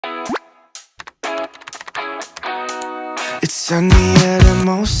sunny at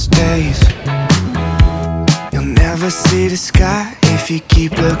most days. You'll never see the sky if you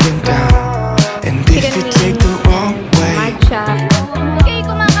keep looking down. And if you take the wrong way,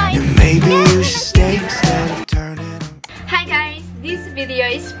 then maybe you should stay instead of turning. Hi guys, this video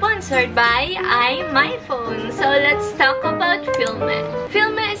is sponsored by iMyPhone. So let's talk about Filme.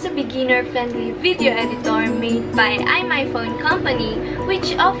 Filme is a beginner-friendly video editor made by iMyPhone company,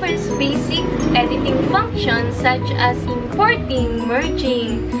 which offers basic editing functions such as importing,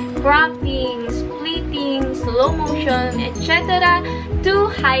 merging, cropping, splitting, slow motion, etc. to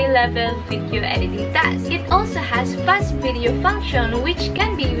high-level video editing tasks. It also has fast video function which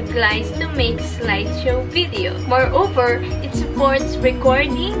can be utilized to make slideshow video. Moreover, it supports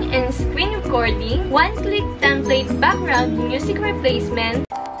recording and screen recording, one-click template background music replacement,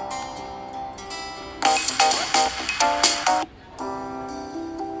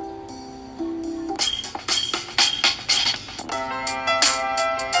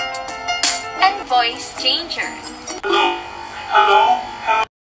 and voice changer.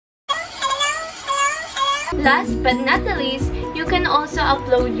 Last but not the least, you can also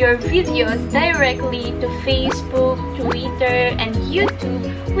upload your videos directly to Facebook, Twitter, and YouTube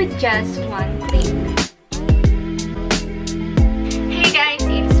with just one click. Hey guys,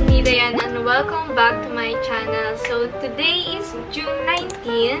 it's me Dayan and welcome back to my channel. So today is June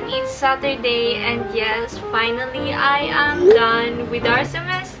 19, it's Saturday, and yes, finally I am done with our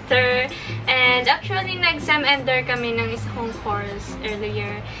semester. And actually, nag-sem ender kami ng isang course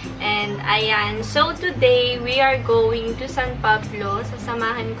earlier. And ayan, so today, we are going to San Pablo.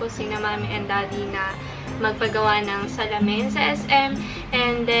 Sasamahan ko sina Mami and Daddy na magpagawa ng salamin sa SM.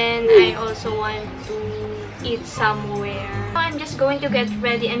 And then, I also want to eat somewhere. So, I'm just going to get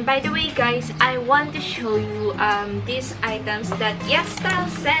ready. And by the way, guys, I want to show you these items that YesStyle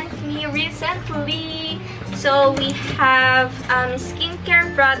sent me recently. So, we have skincare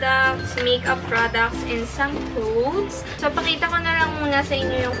products, makeup products, and some clothes. So, pakita ko na lang muna sa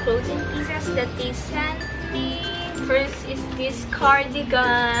inyo yung clothing pieces that they sent me. First is this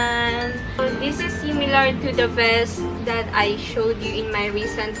cardigan. So, this is similar to the vest that I showed you in my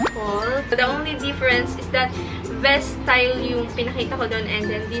recent haul. The only difference is that vest style yung pinakita ko doon, and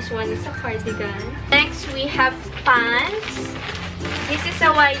then this one is a cardigan. Next, we have pants. This is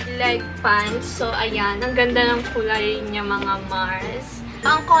a wide leg pants. So, ayan. Ang ganda ng kulay niya, mga Mars.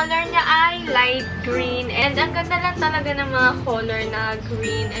 Ang color niya ay light green. And ang ganda lang talaga ng mga color na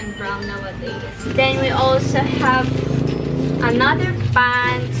green and brown nowadays. Then, we also have another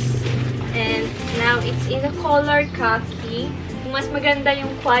pants. And now, it's in the color khaki. Mas maganda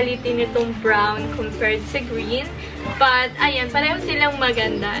yung quality nitong brown compared sa green. But, ayan. Pareho silang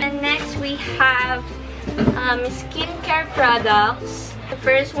maganda. And next, we have skincare products. The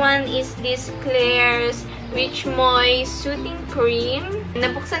first one is this Claire's Rich Moist Soothing Cream.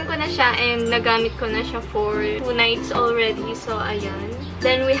 Nabuksan ko na siya and nagamit ko na siya for 2 nights already. So, ayan.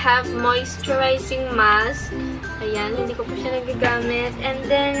 Then, we have moisturizing mask. Ayan, hindi ko pa siya nagagamit. And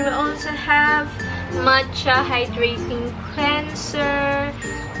then, we also have matcha hydrating cleanser.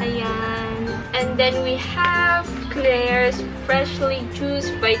 Ayan. And then, we have Claire's Freshly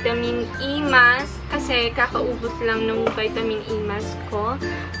Juiced Vitamin E Mask. Kasi kakaubos lang ng vitamin E mask ko.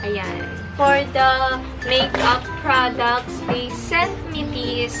 Ayan. For the makeup products, they sent me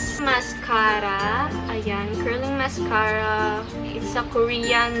this mascara. Ayan, curling mascara. It's a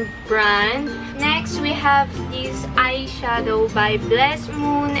Korean brand. Next, we have this eyeshadow by Blessed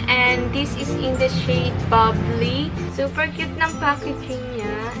Moon. And this is in the shade Bubbly. Super cute ng packaging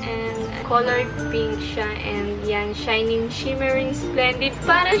niya. And color pink siya. And yan, shining, shimmering, splendid.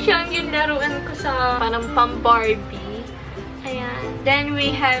 Para siyang yung laruan ko sa parang pang-Barbie. Ayan. Then, we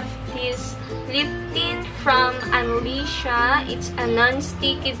have this lip tint from Unleasha. It's a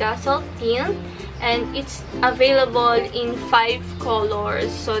non-sticky dazzle tint. And it's available in 5 colors.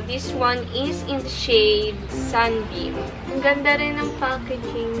 So, this one is in the shade Sunbeam. Ang ganda rin ng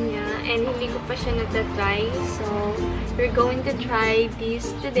packaging niya. And hindi ko pa siya natatry. So, we're going to try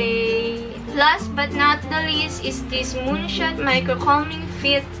this today. Last but not the least is this Moonshot Micro Calming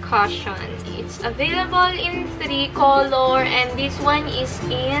Fit Cushion. It's available in 3 color. And this one is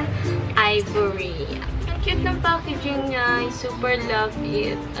in Ivory. Cute ng packaging niya. I super love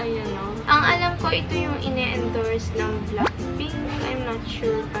it. Ayan o. Ang alam ko, ito yung ine-endorse ng Blackpink. I'm not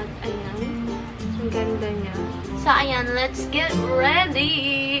sure, but ayan. Ang ganda niya. So, ayan. Let's get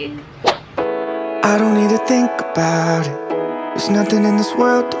ready! I don't need to think about it. There's nothing in this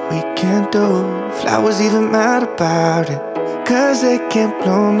world that we can't do. Flowers even mad about it, 'cause they can't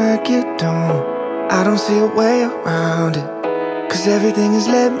bloom like you don't. I don't see a way around it, 'cause everything has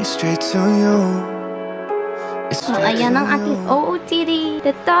led me straight to you. So, ayan ang ating OOTD.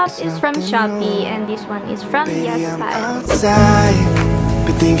 The top is from Shopee and this one is from YesStyle.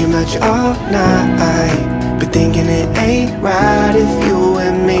 Been thinking about you all night. Been thinking it ain't right if you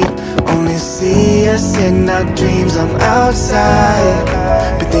and me only see us in our dreams. I'm outside.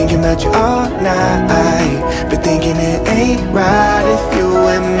 Been thinking about you all night. Been thinking it ain't right if you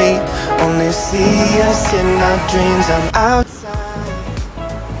and me only see us in our dreams. I'm outside.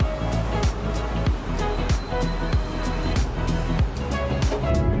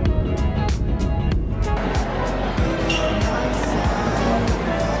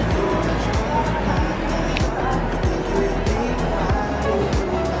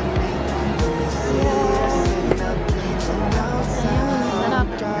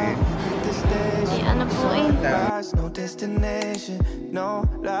 No destination, no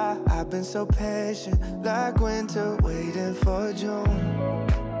lie. I've been so patient, like winter waiting for June.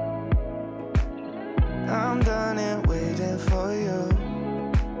 I'm done and waiting for you,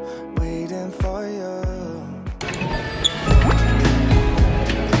 waiting for you.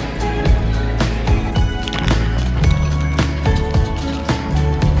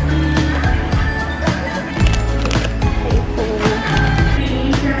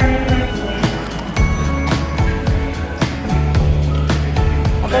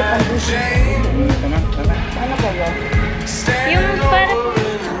 Yung parang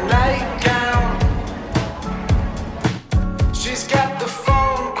she's got the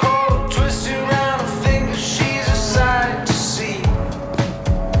phone call twisted around her finger. She's a sight to see.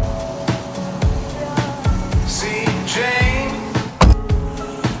 See, Jane,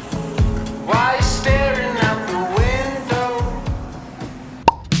 why you staring out the window?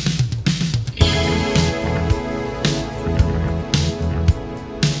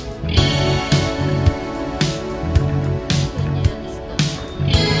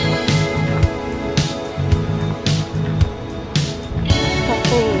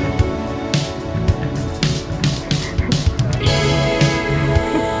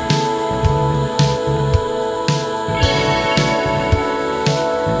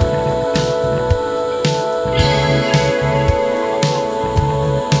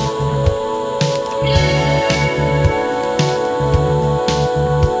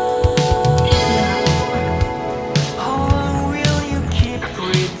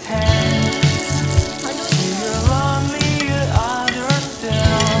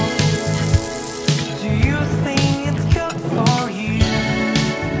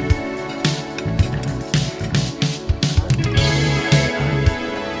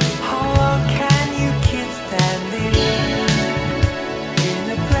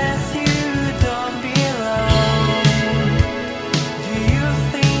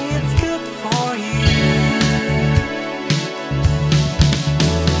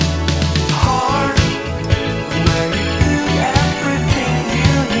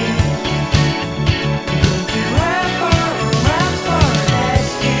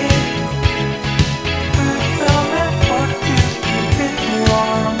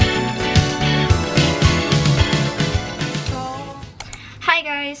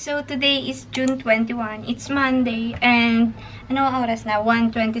 So today is June 21. It's Monday and ano oras na?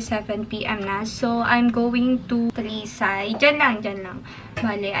 1:27 PM na. So I'm going to Talisay. Diyan lang.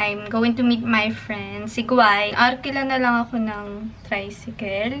 Bale, I'm going to meet my friend, si Guay. Arkila na lang ako ng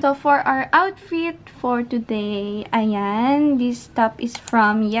tricycle. So for our outfit for today, ayan, this top is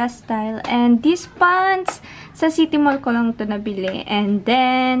from YesStyle and these pants sa City Mall ko lang to nabili. And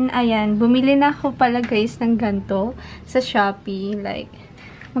then, ayan, bumili na ako pala guys ng ganito sa Shopee. Like,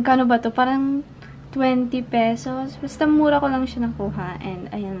 magkano ba to? Parang 20 pesos. Basta mura ko lang siya nakuha.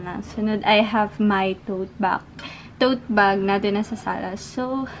 And ayan na. Sunod, I have my tote bag natin na sa sala.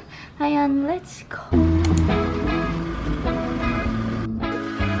 So, ayan, let's go!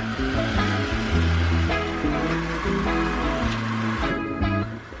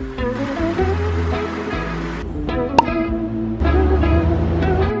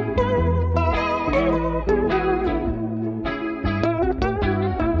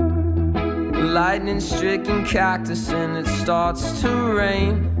 Lightning-stricken cactus and it starts to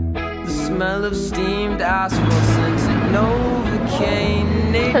rain. The smell of steamed asphalt since it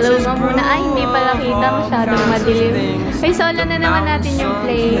Novocaine. Hello nga muna. Ay, hindi pala kita. Masyadong madilim. Ay, solo na naman natin yung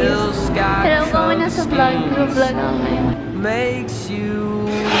place. Hello nga muna sa vlog. Vlog ako ngayon. Makes you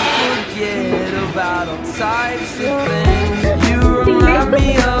forget about all types of things. You remind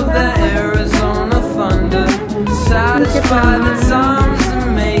me of the Arizona thunder. Satisfy the times that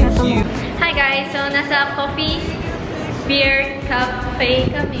make you. Hi guys! So, nasa coffee beer cafe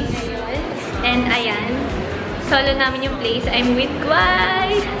kami ngayon. And ayan, solo namin yung place. I'm with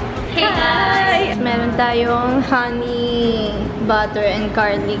Guay! Hey guys! Meron tayong honey, butter, and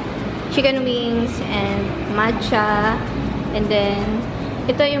garlic chicken wings and matcha. And then,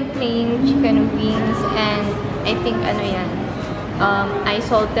 ito yung plain chicken wings and I think ano yan, ice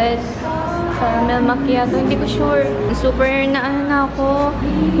salted caramel macchiato. Hindi ko sure. Super na ako.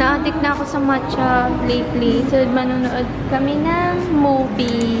 Na-addict na ako sa matcha lately. So, manonood kami ng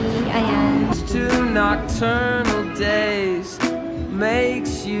movie. Ayan. Two nocturnal days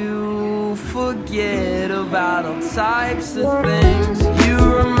makes you forget about all types of things. You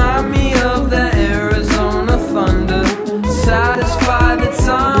remind me of the Arizona thunder. Satisfy the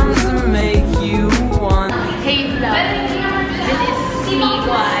times that make you want. Hey vlog, this is me,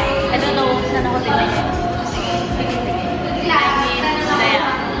 why? I don't know saan ako tingnan.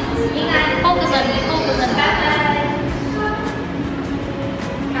 Focus on me, focus on me.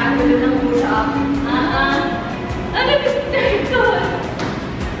 Kagulo ng usap. Ano ito?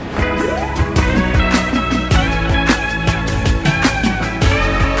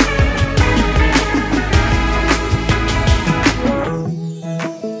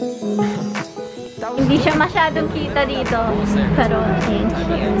 Hindi siya masyadong kita dito. Pero, ayun,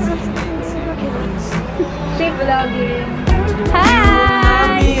 cheers. Safe vlogging.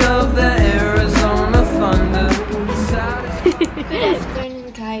 Hi! Good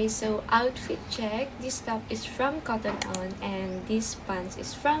afternoon, guys. So, outfit check. This top is from Cotton On and this pants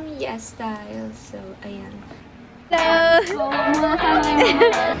is from YesStyle. So, ayan. Hello!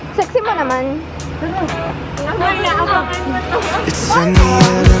 Sexy mo naman. It's sunny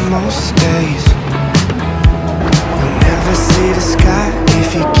than most days. You'll never see the sky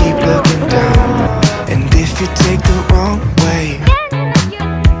if you keep looking down. And if you take the wrong way,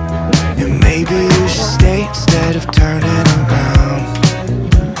 then maybe you should stay instead of turning around.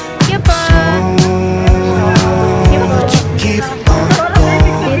 But you keep on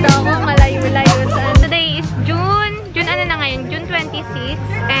going. Dito ako, malayo-layo saan. Today is June ano na ngayon? June 26.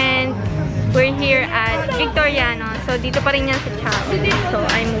 And we're here at Victoriano. So, dito pa rin yan sa Chapel. So,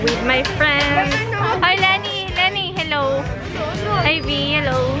 I'm with my friends. Hi, Lenny! Lenny, hello! Ivy,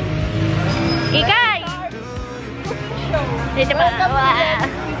 hello! Ikay! Dito pa. Wow!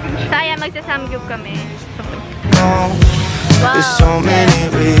 Saya, magsasamgyup kami. No, there's so many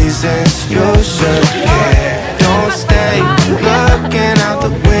reasons you should care. Don't stay looking out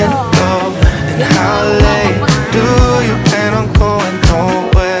the window. And how late do you plan on going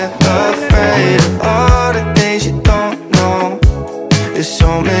nowhere? Afraid of all the things you don't know. There's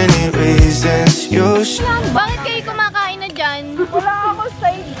so many reasons you should. Bakit kayo kumakain na dyan? Wala ako sa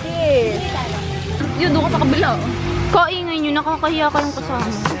dish. Yun, doon ka sa kabila. Kaingay nyo, nakakahiya kayong kasama.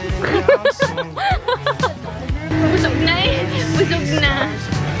 Busog na eh. Busog na.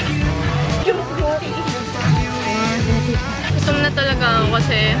 Gutom na talaga ako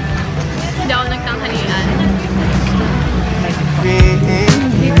kasi hindi ako nagtanghalian.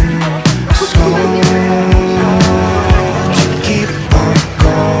 So you keep on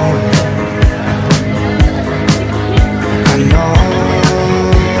going. I know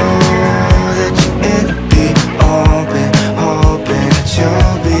that you're in the open, hoping that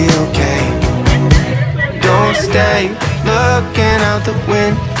you'll be okay. Don't stay looking out the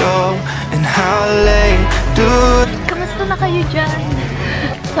window. And how late do Kamusta na kayo dyan?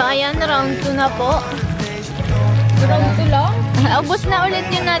 So ayan, round 2 na po. Round 2 lang? Ubus na ulit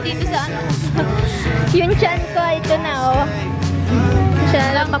yun na dito sa ano. Yung chan ko, ito na oh. Siya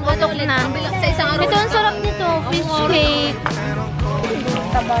na lang, paputok na. Ito ang sarap nito, fish cake.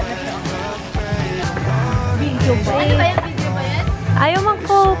 Taba na siya. Video ba? Ano ba yan? Video ba yan? Ayaw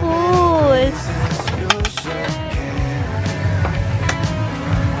mag-focus.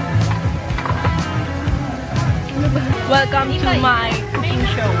 Welcome to my cooking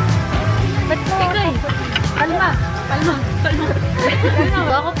show. Ba't mo? Ikay. Palma.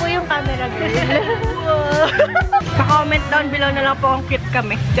 Ako po yung camera girl. Pa-comment down below na lang po kung cute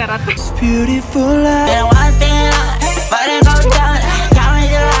kami. Charot. it's beautiful life?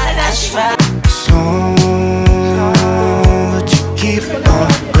 So but you keep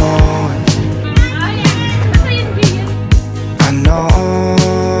on going. I know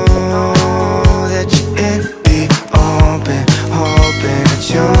that you're in the open, hoping that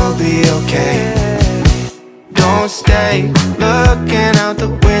you'll be okay. Don't stay looking out the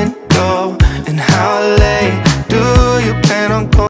window.